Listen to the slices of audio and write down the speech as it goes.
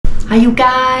Hi you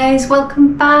guys,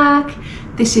 welcome back.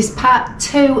 This is part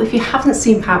 2. If you haven't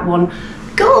seen part 1,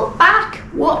 go back,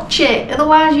 watch it,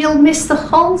 otherwise you'll miss the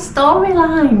whole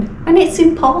storyline. And it's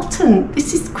important.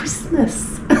 This is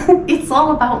Christmas. It's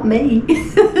all about me.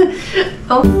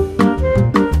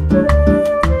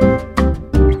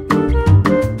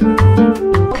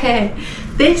 Okay,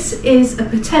 this is a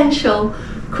potential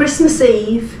Christmas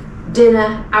Eve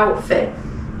dinner outfit.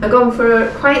 I've gone for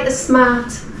quite a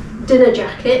smart dinner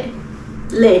jacket,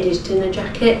 ladies dinner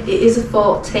jacket. It is a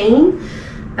 14,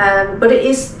 but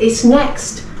it's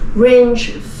next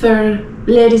range for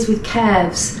ladies with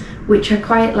calves, which I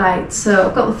quite like. So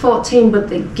I've got the 14, but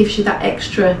it gives you that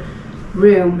extra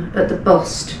room at the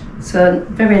bust, so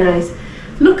very nice.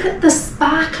 Look at the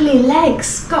sparkly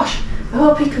legs. Gosh, I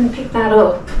hope you can pick that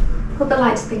up. I hope the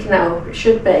light's picking that up. It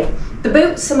should be. The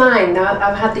boots are mine now.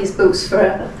 I've had these boots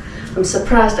forever. I'm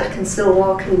surprised I can still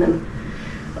walk in them.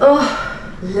 Oh,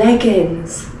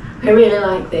 leggings. I really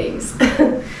like these.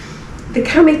 The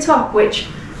cami top, which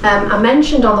I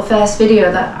mentioned on the first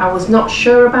video that I was not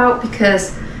sure about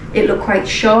because it looked quite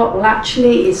short. Well,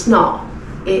 actually it's not.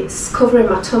 It's covering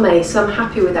my tummy, so I'm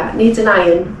happy with that. It needs an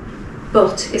iron,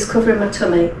 but it's covering my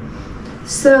tummy.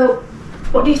 So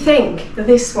what do you think of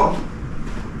this one?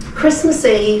 Christmas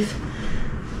Eve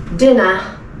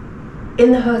dinner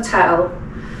in the hotel,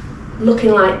 looking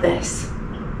like this.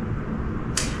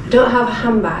 I don't have a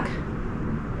handbag.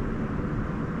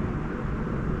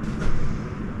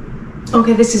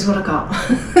 Okay, this is what I got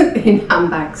in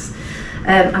handbags.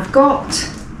 I've got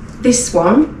this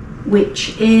one,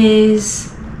 which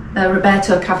is a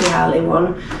Roberto Caviali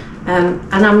one,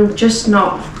 and I'm just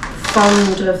not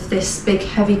fond of this big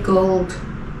heavy gold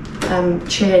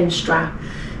chain strap,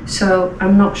 so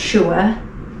I'm not sure,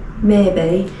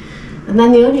 maybe. And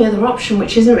then the only other option,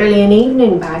 which isn't really an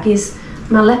evening bag, is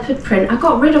my leopard print. I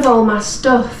got rid of all my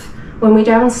stuff when we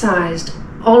downsized.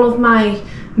 All of my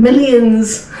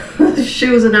millions of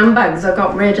shoes and handbags I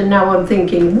got rid, and now I'm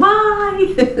thinking,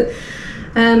 why?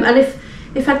 And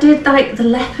if I did like the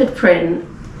leopard print,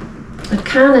 I'd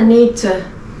kind of need to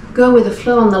go with the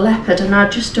flow on the leopard, and I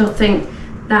just don't think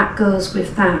that goes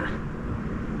with that.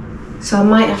 So I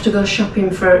might have to go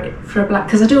shopping for a black,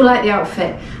 because I do like the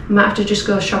outfit. I might have to just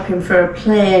go shopping for a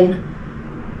plain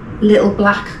little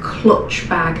black clutch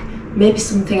bag, maybe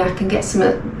something I can get some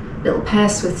little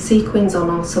purse with sequins on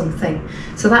or something.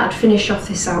 So that would finish off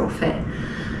this outfit.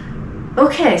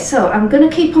 Okay, so I'm going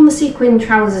to keep on the sequin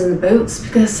trousers and the boots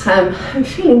because I'm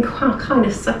feeling kind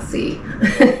of sassy.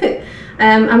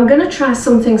 I'm going to try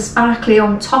something sparkly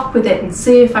on top with it and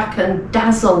see if I can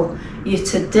dazzle you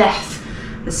to death.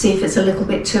 Let's see if it's a little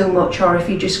bit too much, or if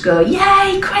you just go,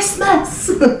 yay, Christmas!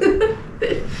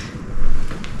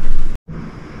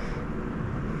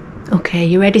 Okay,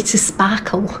 you ready to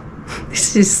sparkle?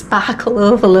 This is sparkle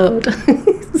overload.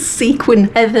 Sequin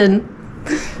heaven.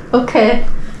 Okay,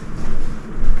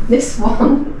 this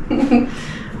one.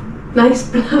 Nice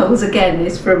blouse again,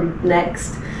 is from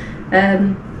Next.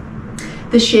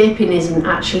 The shaping isn't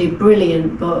actually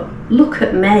brilliant, but look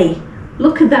at me.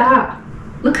 Look at that.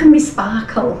 Look at me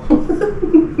sparkle.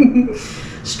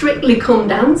 Strictly Come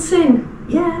Dancing.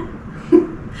 Yeah.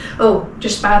 Oh,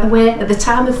 just by the way, at the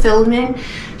time of filming,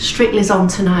 Strictly's on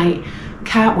tonight.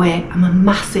 Can't wait. I'm a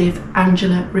massive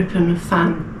Angela Rippon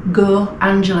fan. Go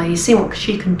Angela. You see what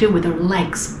she can do with her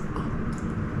legs.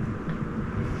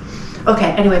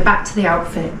 Okay, anyway, back to the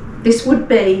outfit. This would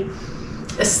be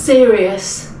a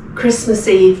serious Christmas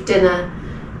Eve dinner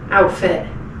outfit.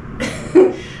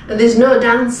 And there's no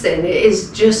dancing. It is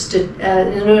just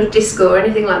no disco or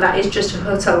anything like that. It's just a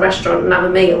hotel restaurant and have a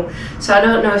meal. So I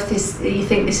don't know if you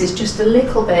think this is just a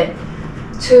little bit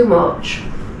too much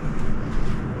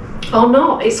or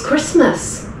not. It's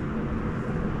Christmas.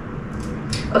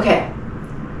 Okay,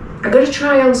 I'm going to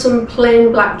try on some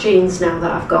plain black jeans now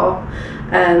that I've got.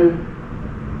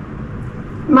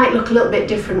 Might look a little bit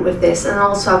different with this, and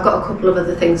also I've got a couple of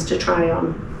other things to try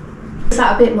on. Is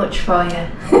that a bit much for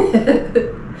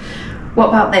you? What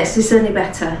about this? Is this any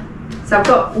better? So I've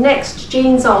got Next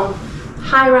jeans on,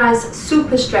 high-rise,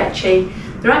 super stretchy.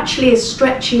 They're actually as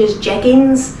stretchy as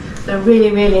jeggings. They're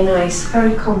really, really nice,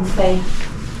 very comfy.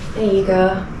 There you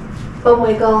go. Bum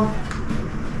wiggle.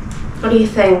 What do you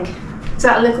think? Is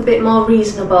that a little bit more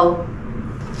reasonable?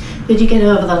 Did you get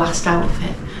over the last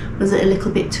outfit? Was it a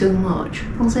little bit too much?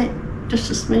 Was it?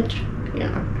 Just a smidge?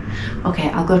 Yeah. Okay,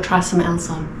 I'll go try something else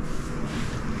on.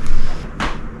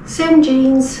 Same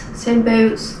jeans, same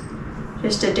boots,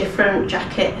 just a different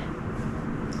jacket.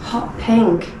 Hot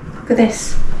pink. Look at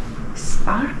this.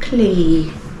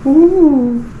 Sparkly.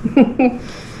 Ooh.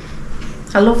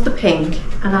 I love the pink,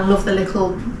 and I love the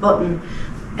little button.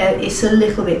 it's a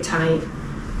little bit tight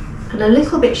and a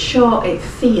little bit short. It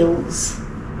feels,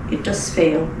 it does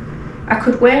feel. I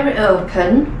could wear it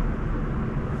open,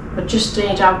 but just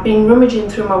I've been rummaging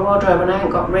through my wardrobe and I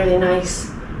haven't got really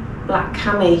nice black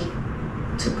cami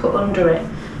to put under it.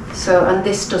 So, and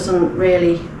this doesn't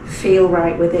really feel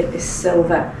right with it, this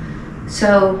silver.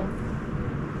 So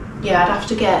yeah, I'd have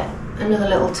to get another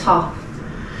little top.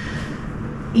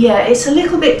 Yeah, it's a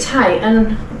little bit tight,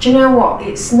 and do you know what?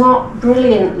 It's not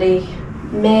brilliantly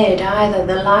made either.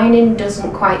 The lining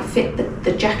doesn't quite fit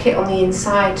the jacket on the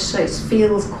inside, so it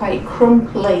feels quite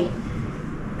crumply.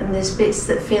 And there's bits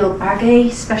that feel baggy,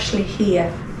 especially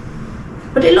here.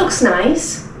 But it looks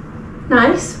nice.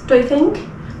 Nice, do you think?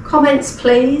 Comments,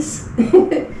 please.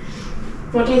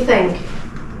 What do you think?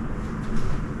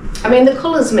 I mean, the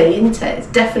colour's me, isn't it? It's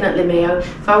definitely me.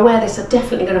 If I wear this, I'm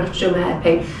definitely going to have to do my hair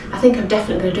pink. I think I'm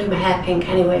definitely going to do my hair pink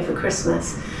anyway for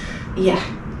Christmas. Yeah,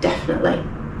 definitely.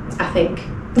 I think.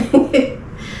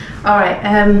 Alright,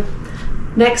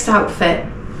 next outfit.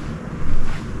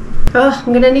 Oh,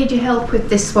 I'm going to need your help with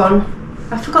this one.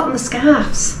 I've forgotten the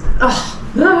scarves.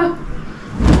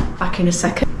 Back in a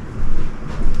second.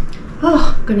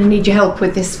 Oh, I'm going to need your help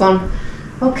with this one.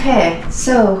 Okay,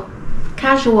 so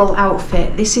casual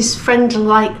outfit. This is friends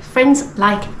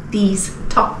like these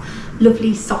top,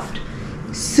 lovely soft,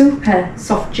 super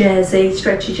soft jersey,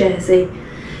 stretchy jersey.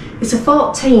 It's a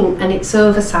 14 and it's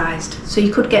oversized, so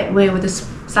you could get away with a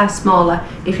size smaller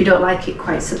if you don't like it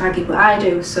quite so baggy, but I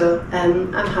do, so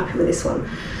I'm happy with this one.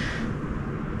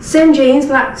 Same jeans,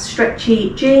 black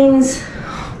stretchy jeans.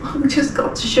 I've just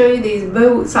got to show you these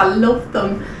boots. I love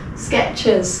them.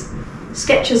 Skechers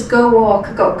Go Walk.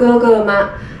 I've got Go-Go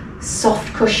mat,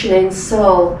 soft cushioning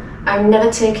sole. I'm never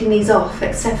taking these off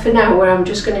except for now, where I'm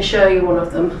just going to show you one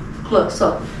of them close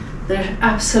up. They're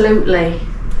absolutely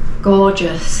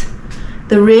gorgeous.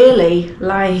 They're really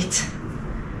light,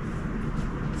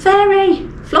 very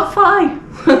fluffy.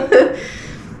 I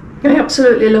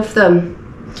absolutely love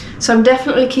them. So I'm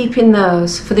definitely keeping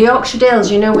those. For the Yorkshire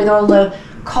Dales, you know, with all the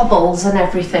cobbles and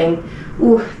everything,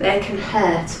 ooh, they can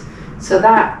hurt. So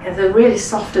that, they're really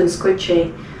soft and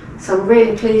squidgy. So I'm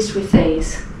really pleased with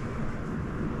these.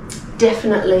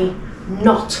 Definitely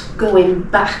not going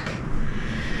back.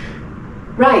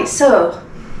 Right, so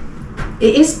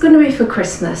it is going to be for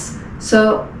Christmas.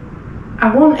 So I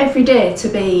want every day to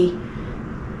be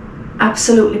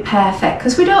absolutely perfect,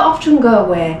 because we don't often go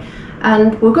away,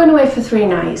 and we're going away for 3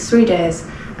 nights, 3 days,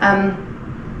 and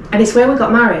it's where we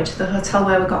got married, the hotel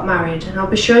where we got married, and I'll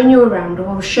be showing you around, or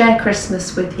I'll share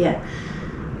Christmas with you.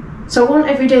 So I want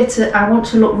every day I want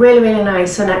to look really, really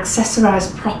nice and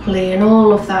accessorised properly and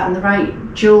all of that, and the right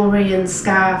jewellery and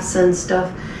scarves and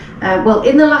stuff. Well,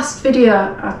 in the last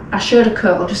video I showed a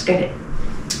coat. I'll just get it.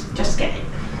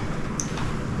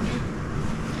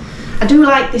 I do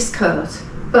like this coat,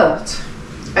 but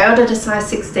I ordered a size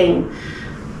 16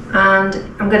 and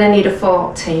I'm going to need a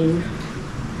 14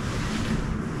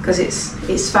 because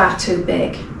it's far too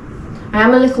big. I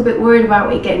am a little bit worried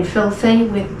about it getting filthy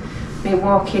with me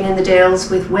walking in the Dales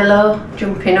with Willow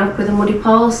jumping up with the muddy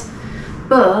paws,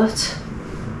 but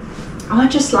I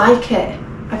just like it.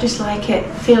 I just like it.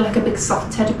 I feel like a big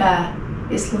soft teddy bear.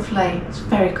 It's lovely. It's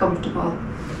very comfortable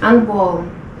and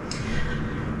warm.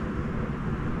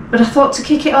 But I thought to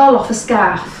kick it all off, a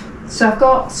scarf. So I've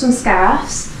got some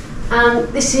scarves, and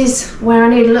this is where I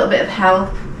need a little bit of help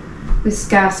with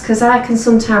scarves, because I can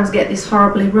sometimes get this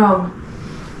horribly wrong.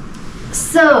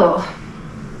 So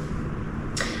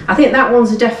I think that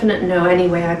one's a definite no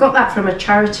anyway. I got that from a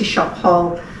charity shop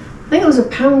haul. I think it was £1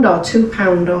 or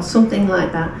 £2 or something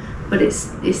like that, but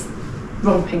it's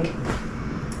romping.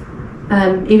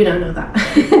 Even I know that.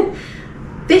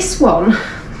 This one,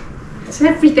 it's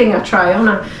everything I try on.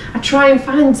 I try and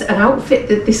find an outfit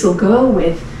that this will go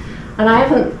with, and I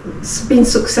haven't been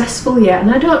successful yet,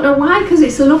 and I don't know why, because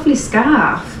it's a lovely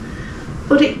scarf,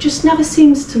 but it just never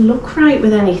seems to look right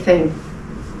with anything.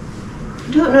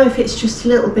 I don't know if it's just a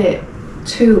little bit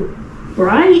too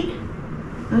bright.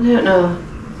 I don't know.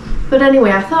 But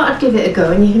anyway, I thought I'd give it a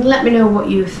go, and you can let me know what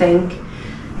you think.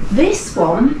 This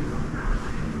one,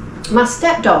 my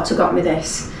stepdaughter got me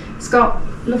this. It's got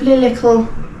lovely little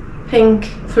pink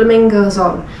flamingos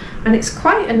on, and it's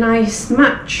quite a nice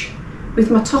match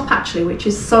with my top actually, which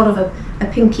is sort of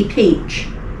a pinky peach.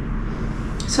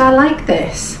 So I like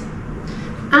this,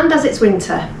 and as it's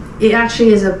winter, it actually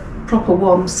is a proper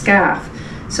warm scarf,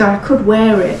 so I could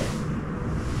wear it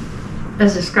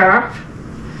as a scarf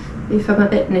if I'm a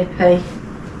bit nippy.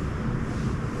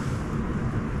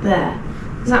 There.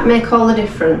 Does that make all the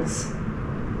difference?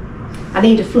 I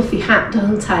need a fluffy hat,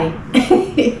 don't I?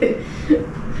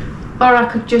 or I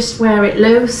could just wear it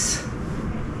loose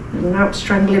and without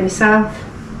strangling myself.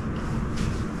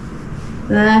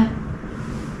 There.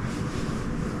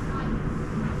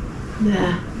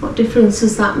 There. What difference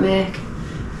does that make?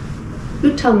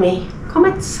 You tell me.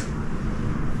 Comments?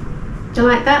 Do you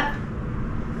like that?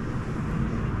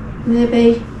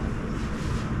 Maybe.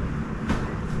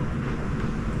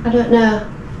 I don't know.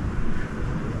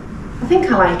 I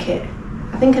think I like it.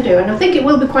 I think I do, and I think it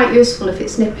will be quite useful if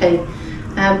it's nippy.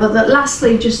 But that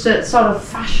lastly, just a sort of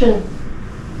fashion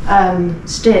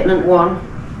statement one.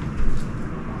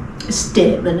 A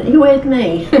statement, are you with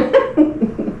me?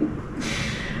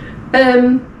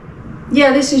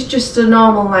 Yeah, this is just a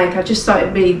normal, like, I just thought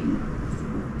it'd be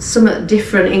something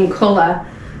different in colour.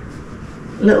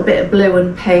 A little bit of blue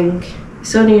and pink.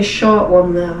 It's only a short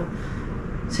one though,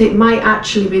 so it might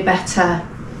actually be better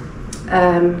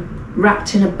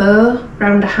wrapped in a bow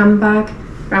round a handbag,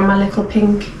 around my little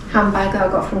pink handbag that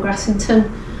I got from Grassington,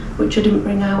 which I didn't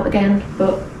bring out again,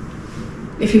 but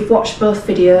if you've watched both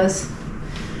videos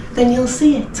then you'll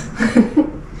see it.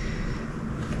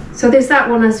 So there's that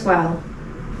one as well.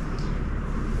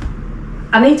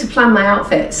 I need to plan my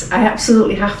outfits. I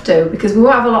absolutely have to, because we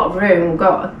won't have a lot of room. We've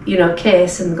got, you know, a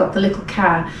case and we've got the little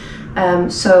car.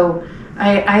 So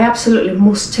I absolutely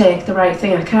must take the right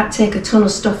thing. I can't take a ton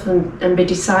of stuff and be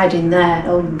deciding there.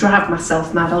 I'll drive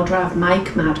myself mad. I'll drive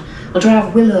Mike mad. I'll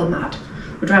drive Willow mad.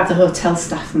 I'll drive the hotel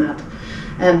staff mad.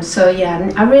 So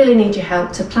yeah, I really need your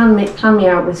help to plan me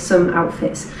out with some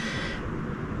outfits.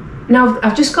 Now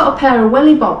I've just got a pair of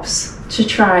welly bobs to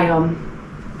try on.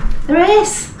 There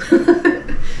is.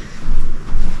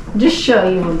 Just show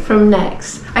you one from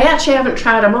Next. I actually haven't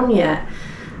tried them on yet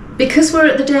because we're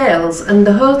at the Dales and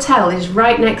the hotel is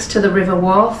right next to the river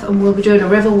wharf, and we'll be doing a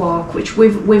river walk, which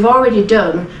we've already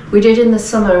done. We did in the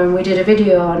summer and we did a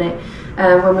video on it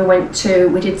when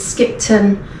we did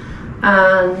Skipton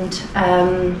and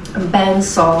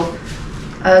Bensall,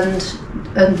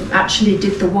 and actually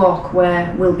did the walk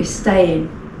where we'll be staying.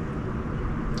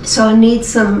 So I need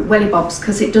some welly bobs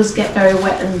because it does get very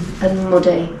wet and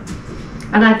muddy.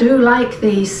 And I do like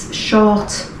these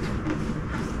short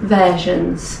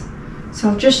versions. So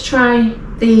I'll just try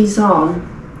these on.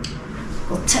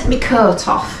 I'll take my coat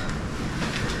off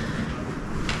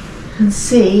and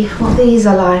see what these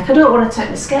are like. I don't want to take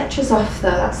my Skechers off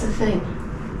though, that's the thing.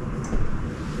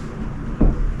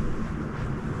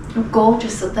 How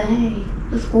gorgeous are they?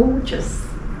 That's gorgeous.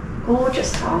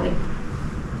 Gorgeous, darling.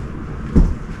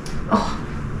 Oh.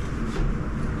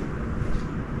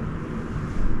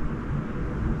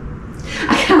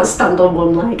 I can't stand on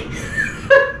one leg.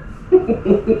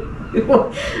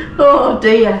 Oh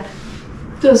dear.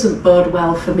 Doesn't bode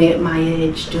well for me at my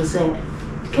age, does it?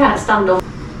 Can't stand on.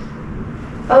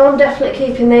 Oh, I'm definitely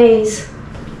keeping these.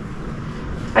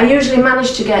 I usually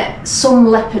manage to get some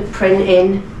leopard print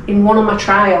in one of my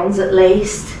try-ons at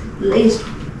least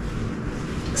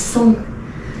some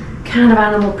kind of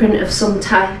animal print of some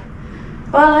type.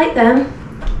 But I like them.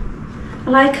 I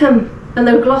like them, and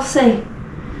they're glossy.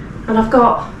 And I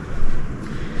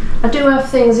do have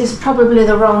things, it's probably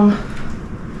the wrong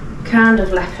kind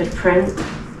of leopard print.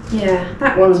 Yeah,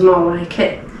 that one's more like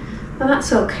it. But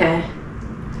that's okay.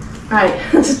 Right,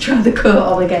 let's try the coat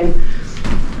on again.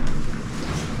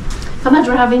 Am I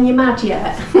driving you mad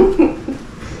yet?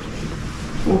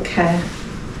 Okay.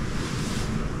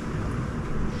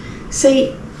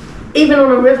 See, even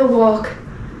on a river walk,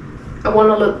 I want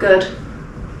to look good.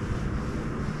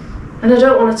 And I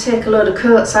don't want to take a load of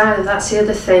coats either, that's the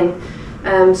other thing.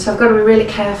 So I've got to be really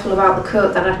careful about the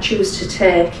coat that I choose to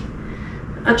take.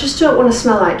 I just don't want to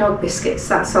smell like dog biscuits,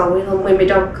 that's all, with my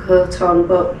dog coat on,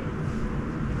 but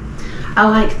I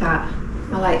like that.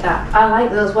 I like that. I like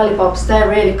those welly bobs, they're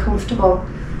really comfortable.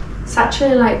 It's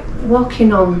actually like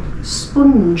walking on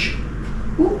sponge.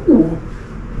 Ooh.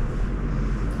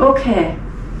 Okay.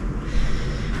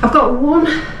 I've got one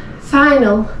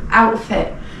final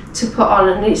outfit to put on,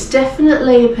 and it's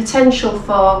definitely a potential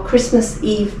for Christmas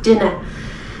Eve dinner.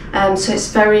 So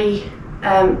it's very,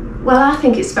 well, I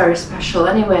think it's very special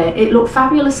anyway. It looked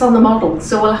fabulous on the model,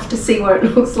 so we'll have to see what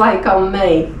it looks like on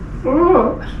me.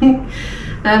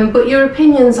 But your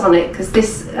opinions on it, because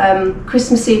this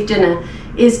Christmas Eve dinner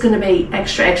is going to be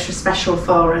extra special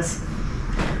for us.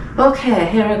 Okay,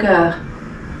 here I go.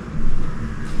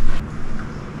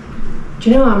 Do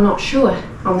you know, I'm not sure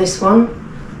on this one.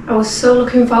 I was so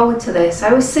looking forward to this. I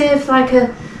always save like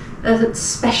a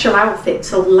special outfit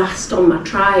to last on my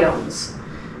try-ons.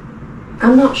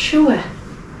 I'm not sure.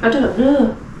 I don't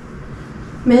know.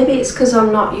 Maybe it's because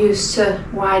I'm not used to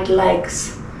wide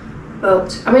legs.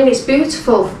 But, I mean, it's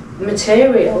beautiful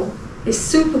material. It's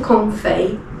super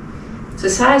comfy. So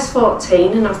size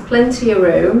 14, and I've plenty of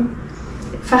room.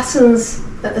 It fastens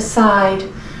at the side,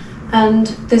 and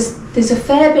there's a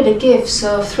fair bit of give,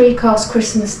 so 3-course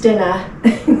Christmas dinner.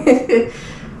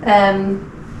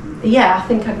 Yeah, I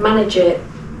think I'd manage it.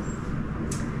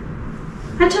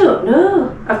 I don't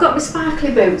know. I've got my sparkly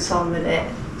boots on with it,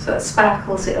 so it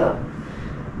sparkles it up.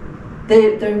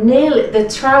 The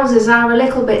trousers are a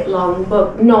little bit long,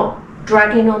 but not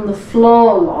dragging on the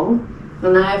floor long,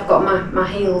 and I've got my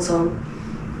heels on.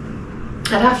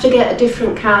 I'd have to get a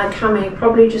different kind of cami,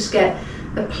 probably just get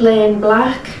a plain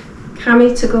black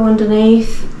cami to go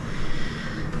underneath.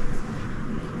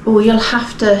 Oh, you'll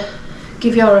have to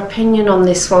give your opinion on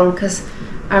this one, because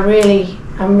I'm really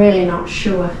not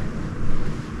sure.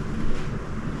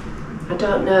 I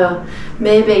don't know.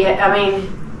 Maybe, I mean,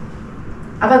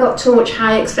 have I got too much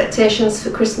high expectations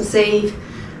for Christmas Eve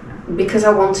because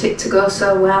I want it to go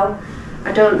so well?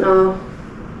 I don't know.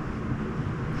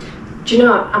 Do you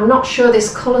know, I'm not sure this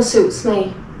colour suits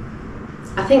me.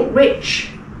 I think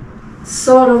rich,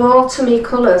 sort of autumny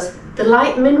colours, the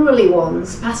light minerally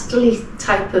ones, pastel-y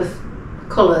type of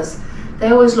colours, they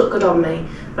always look good on me,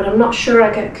 but I'm not sure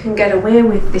I can get away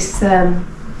with this.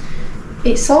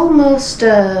 It's almost,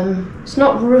 it's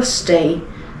not rusty,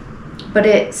 but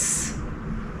it's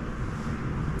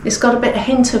got a bit of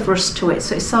hint of rust to it,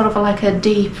 so it's sort of like a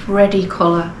deep reddy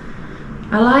colour.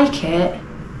 I like it.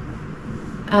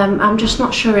 I'm just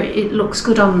not sure it looks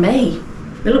good on me.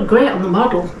 It looked great on the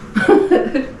model.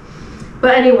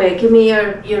 But anyway, give me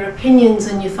your opinions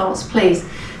and your thoughts, please.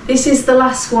 This is the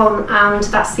last one, and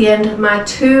that's the end of my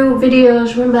 2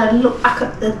 videos. Remember, look back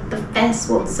at the first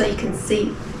one so you can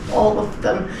see all of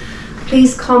them.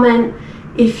 Please comment.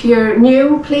 If you're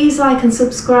new, please like and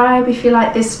subscribe if you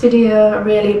like this video. I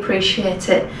really appreciate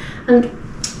it. And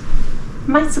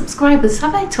my subscribers,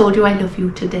 have I told you I love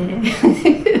you today?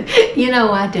 You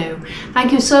know I do.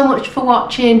 Thank you so much for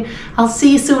watching. I'll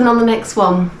see you soon on the next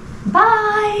one.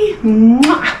 Bye.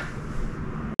 Mwah.